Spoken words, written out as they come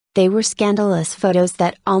They were scandalous photos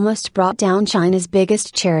that almost brought down China's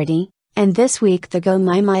biggest charity, and this week the Guo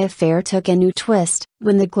Meimei affair took a new twist,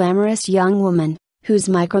 when the glamorous young woman, whose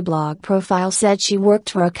microblog profile said she worked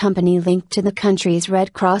for a company linked to the country's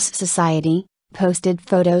Red Cross Society, posted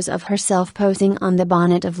photos of herself posing on the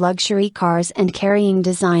bonnet of luxury cars and carrying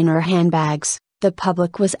designer handbags. The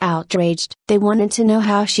public was outraged. They wanted to know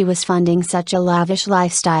how she was funding such a lavish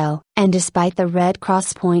lifestyle, and despite the Red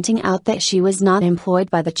Cross pointing out that she was not employed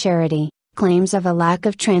by the charity, claims of a lack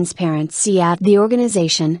of transparency at the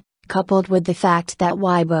organization, coupled with the fact that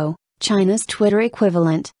Weibo, China's Twitter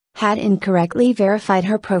equivalent, had incorrectly verified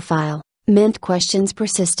her profile, meant questions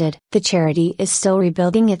persisted. The charity is still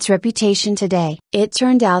rebuilding its reputation today. It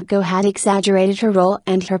turned out Guo had exaggerated her role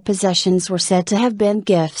and her possessions were said to have been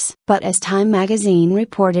gifts. But as Time magazine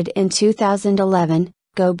reported in 2011,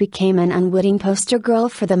 Guo became an unwitting poster girl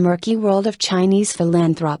for the murky world of Chinese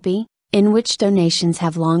philanthropy, in which donations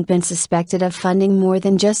have long been suspected of funding more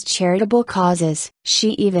than just charitable causes.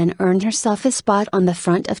 She even earned herself a spot on the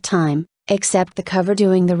front of Time, except the cover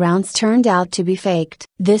doing the rounds turned out to be faked.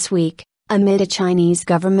 This week, amid a Chinese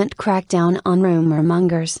government crackdown on rumor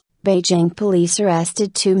mongers, Beijing police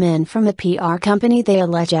arrested 2 men from a PR company they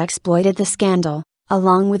allege exploited the scandal,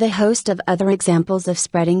 along with a host of other examples of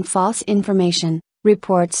spreading false information,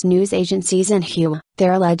 reports news agencies Xinhua.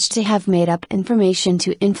 They're alleged to have made up information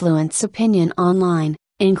to influence opinion online,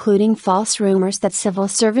 including false rumors that civil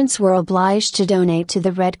servants were obliged to donate to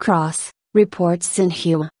the Red Cross, reports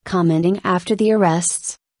Xinhua. Commenting after the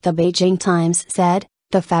arrests, the Beijing Times said,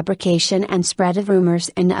 "The fabrication and spread of rumors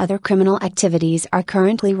and other criminal activities are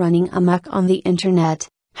currently running amok on the internet.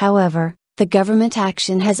 However, the government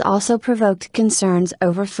action has also provoked concerns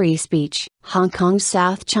over free speech." Hong Kong's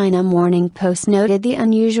South China Morning Post noted the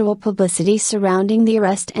unusual publicity surrounding the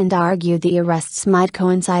arrest and argued the arrests might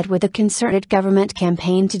coincide with a concerted government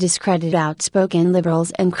campaign to discredit outspoken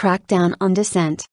liberals and crack down on dissent.